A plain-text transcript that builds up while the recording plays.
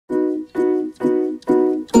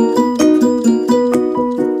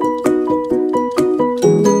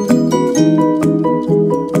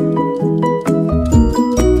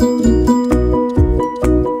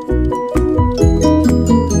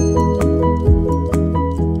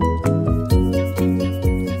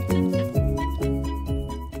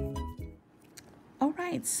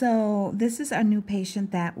So this is a new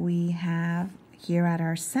patient that we have here at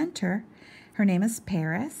our center. Her name is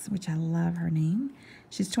Paris, which I love her name.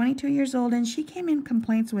 She's 22 years old, and she came in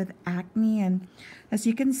complaints with acne. And as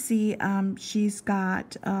you can see, she's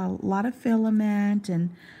got a lot of filament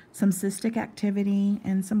and some cystic activity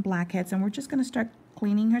and some blackheads. And we're just going to start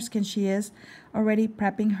cleaning her skin. She is already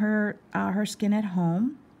prepping her skin at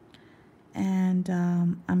home. And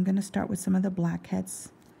I'm going to start with some of the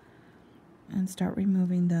blackheads and start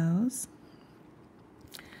removing those.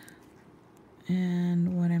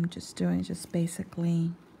 And what I'm just doing is just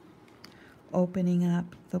basically opening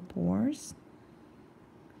up the pores.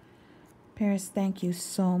 Paris, thank you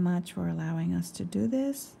so much for allowing us to do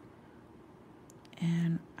this.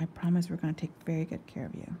 And I promise we're going to take very good care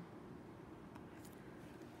of you.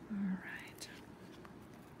 All right.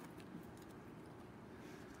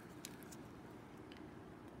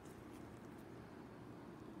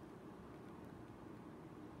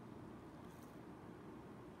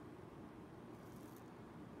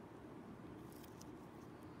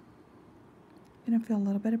 You're going to feel a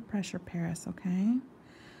little bit of pressure, Paris, okay?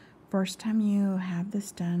 First time you have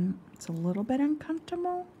this done, it's a little bit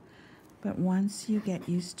uncomfortable, but once you get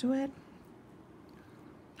used to it,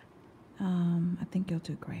 I think you'll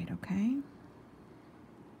do great, okay?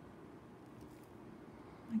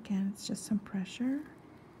 Again, it's just some pressure.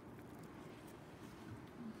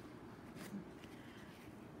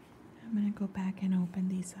 I'm going to go back and open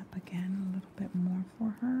these up again a little bit more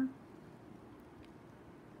for her.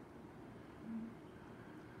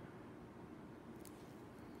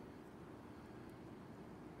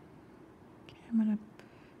 I'm going to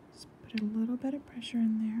just put a little bit of pressure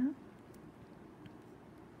in there.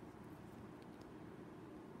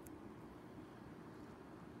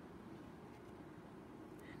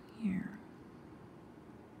 And here.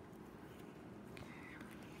 Okay.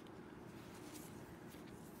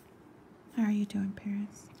 How are you doing,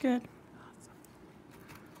 Paris? Good. Awesome.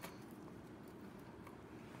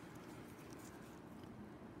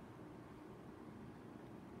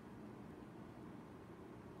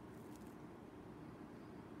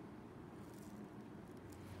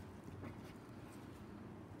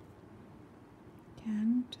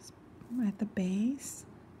 Again, just at the base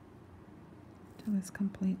till it's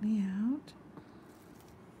completely out.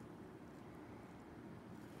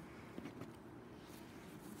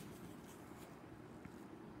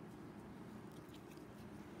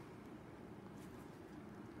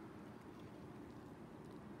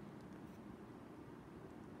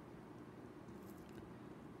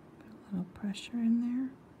 Put a little pressure in there.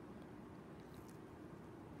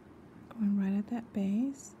 Going right at that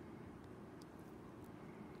base.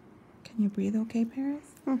 Can you breathe okay, Paris?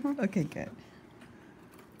 Mm-hmm. Okay, good.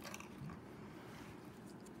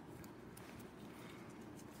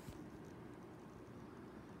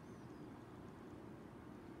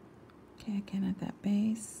 Okay, again at that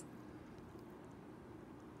base.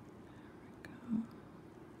 There we go.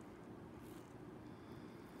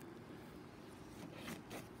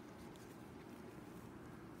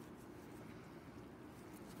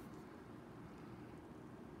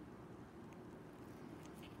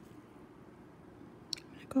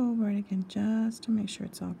 Go over it again just to make sure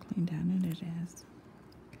it's all cleaned down, and it is.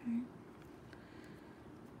 Okay.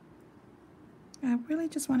 I really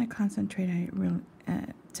just want to concentrate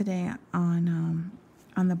today on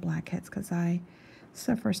the blackheads, because it's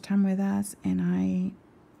the first time with us, and I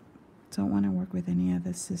don't want to work with any of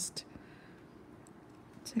the cyst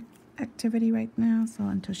activity right now. So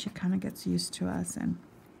until she kind of gets used to us. And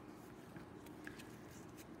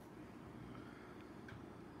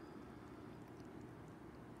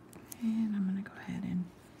I'm going to go ahead and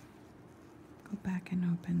go back and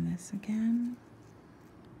open this again.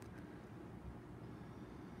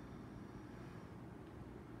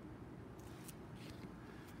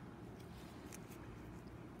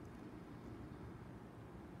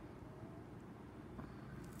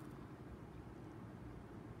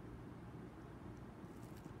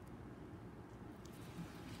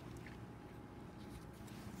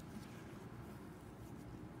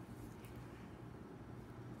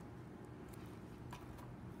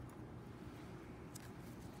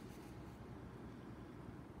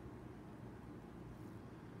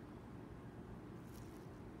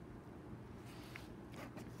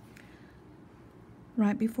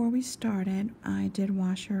 Right before we started, I did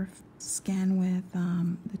wash her skin with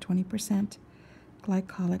the 20%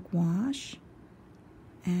 glycolic wash.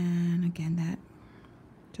 And again, that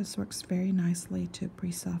just works very nicely to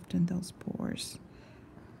pre-soften those pores.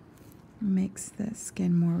 Makes the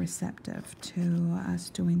skin more receptive to us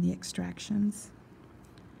doing the extractions.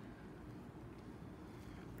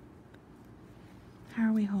 How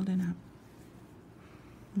are we holding up?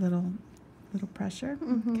 Little pressure?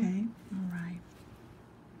 Okay, all right.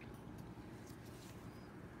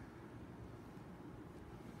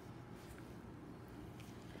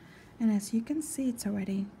 And as you can see, it's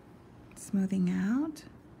already smoothing out.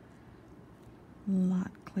 A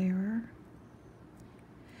lot clearer.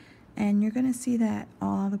 And you're going to see that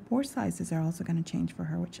all the pore sizes are also going to change for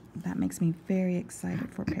her, which that makes me very excited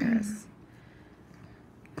for Paris.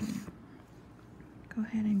 Go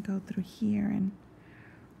ahead and go through here and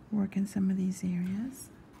work in some of these areas.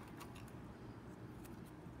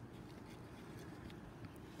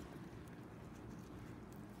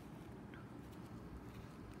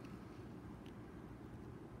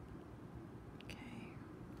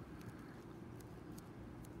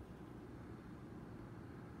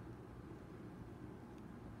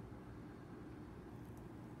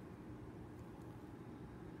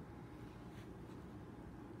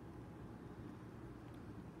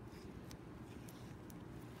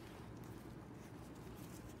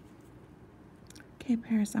 Okay,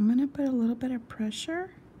 Paris, I'm going to put a little bit of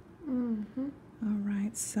pressure. All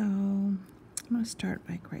right, so I'm going to start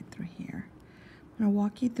right through here. I'm going to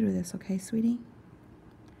walk you through this, okay, sweetie?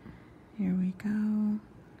 Here we go.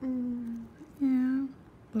 Yeah,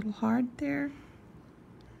 a little hard there.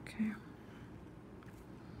 Okay.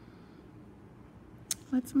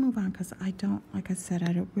 Let's move on because I don't, like I said,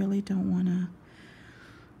 I really don't want to.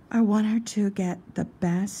 I want her to get the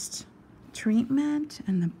best treatment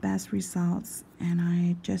and the best results, and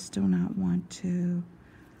I just do not want to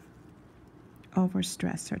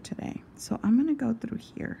overstress her today. So I'm going to go through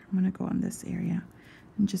here. I'm going to go in this area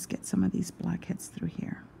and just get some of these blackheads through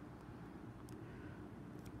here.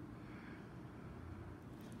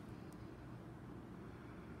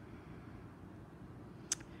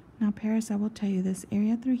 Now, Paris, I will tell you this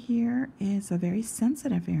area through here is a very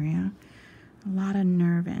sensitive area. A lot of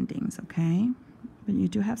nerve endings, okay? But you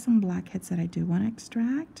do have some blackheads that I do want to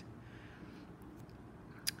extract.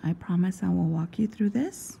 I promise I will walk you through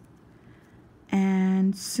this.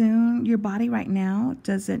 And soon, your body right now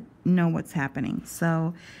doesn't know what's happening.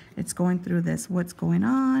 So it's going through this, what's going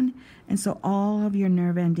on. And so all of your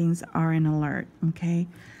nerve endings are in alert, okay?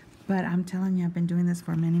 But I'm telling you, I've been doing this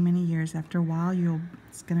for many, many years. After a while,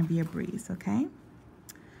 it's going to be a breeze, okay?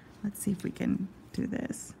 Let's see if we can do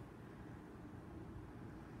this.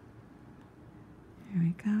 Here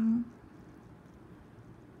we go.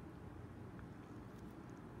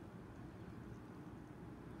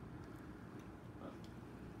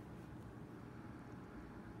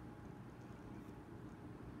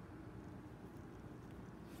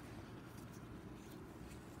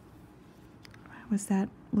 Was that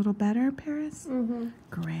a little better, Paris?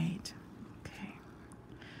 Great. Okay.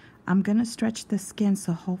 I'm going to stretch the skin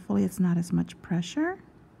so hopefully it's not as much pressure.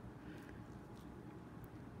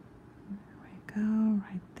 There we go,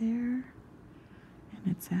 right there. And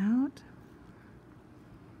it's out.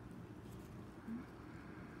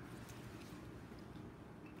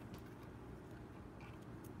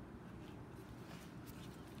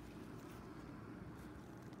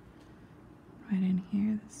 Right in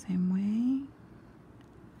here the same way.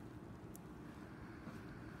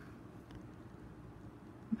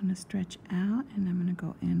 I'm going to stretch out and I'm going to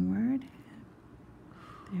go inward.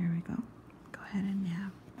 There we go. Go ahead and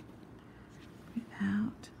breathe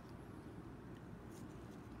out.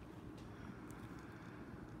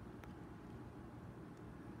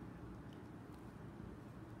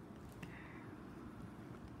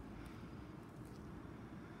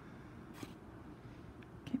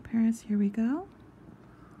 Okay, Paris, here we go.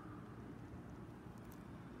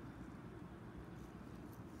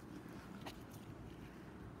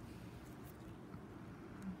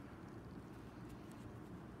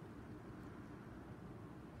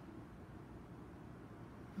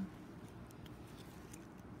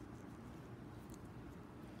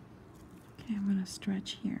 I'm going to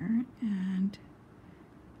stretch here, and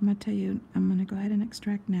I'm going to tell you, I'm going to go ahead and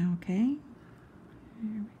extract now, okay?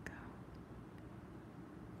 There we go.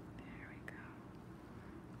 There we go.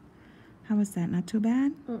 How was that? Not too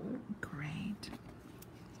bad? Great.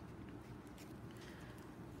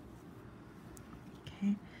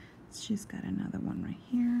 Okay, she's got another one right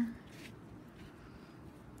here.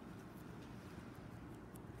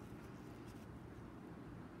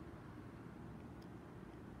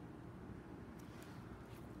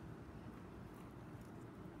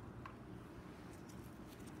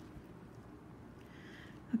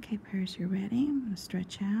 Okay, Paris, you're ready. I'm going to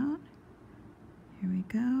stretch out. Here we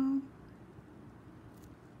go.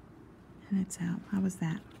 And it's out. How was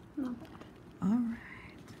that? Not bad. All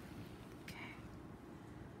right. Okay.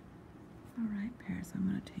 All right, Paris, I'm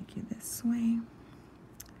going to take you this way.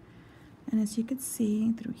 And as you can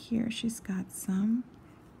see through here, she's got some.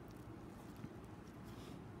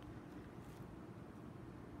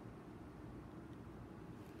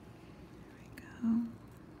 There we go.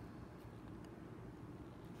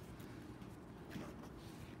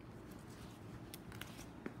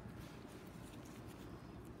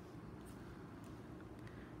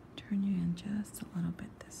 Turn you in just a little bit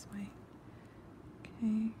this way. Okay.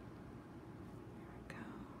 There we go.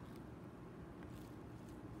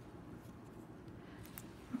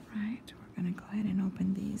 All right, we're going to go ahead and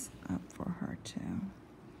open these up for her too.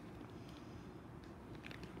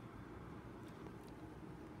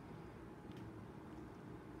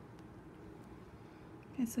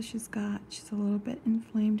 Okay, so she's a little bit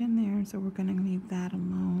inflamed in there, so we're going to leave that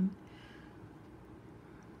alone.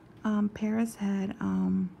 Paris had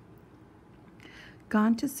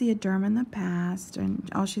gone to see a derm in the past, and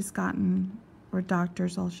all she's gotten, or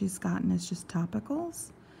doctors, all she's gotten is just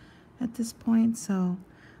topicals at this point. So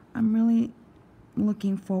I'm really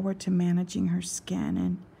looking forward to managing her skin,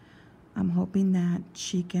 and I'm hoping that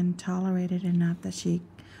she can tolerate it enough that she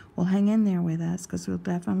will hang in there with us, because we'll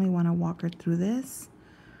definitely want to walk her through this.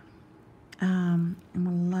 And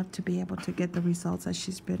we'll love to be able to get the results that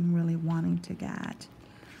she's been really wanting to get.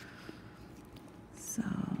 So,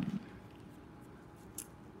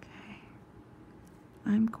 okay.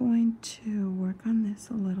 I'm going to work on this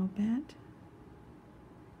a little bit.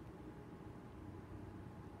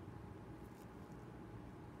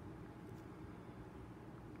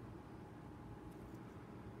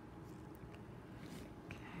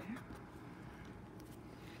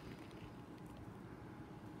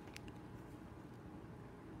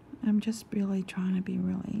 I'm just really trying to be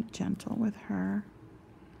really gentle with her.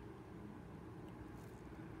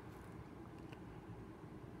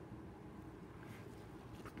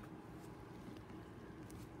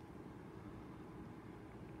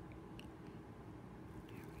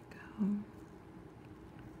 There we go.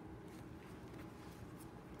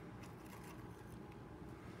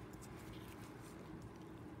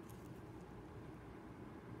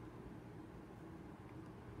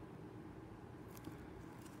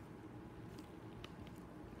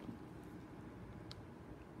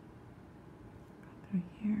 Through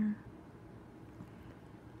here.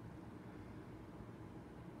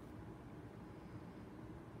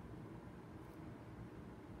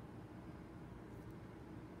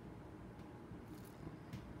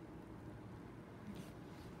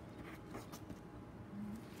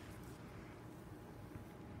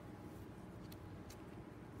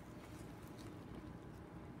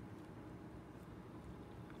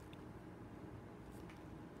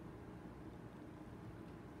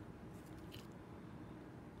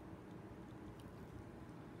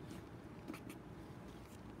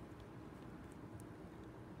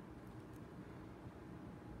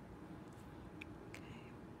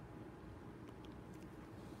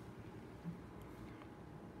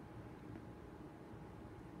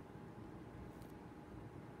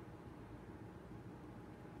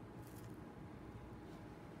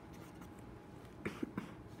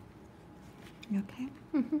 You okay?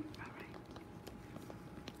 Mm-hmm. All right.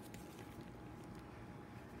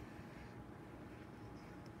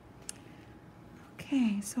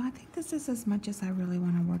 Okay, so I think this is as much as I really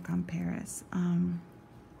want to work on Paris.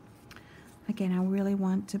 Again, I really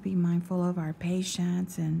want to be mindful of our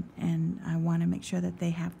patients, and I want to make sure that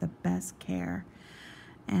they have the best care.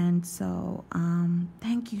 And so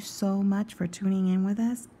thank you so much for tuning in with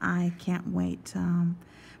us. I can't wait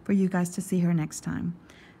for you guys to see her next time.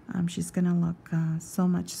 She's going to look so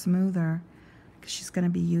much smoother, because she's going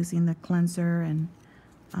to be using the cleanser, and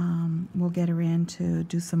we'll get her in to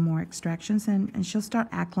do some more extractions, and she'll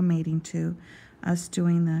start acclimating to us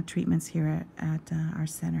doing the treatments here at our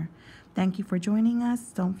center. Thank you for joining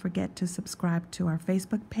us. Don't forget to subscribe to our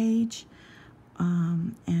Facebook page,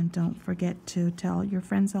 and don't forget to tell your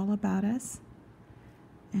friends all about us,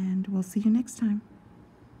 and we'll see you next time.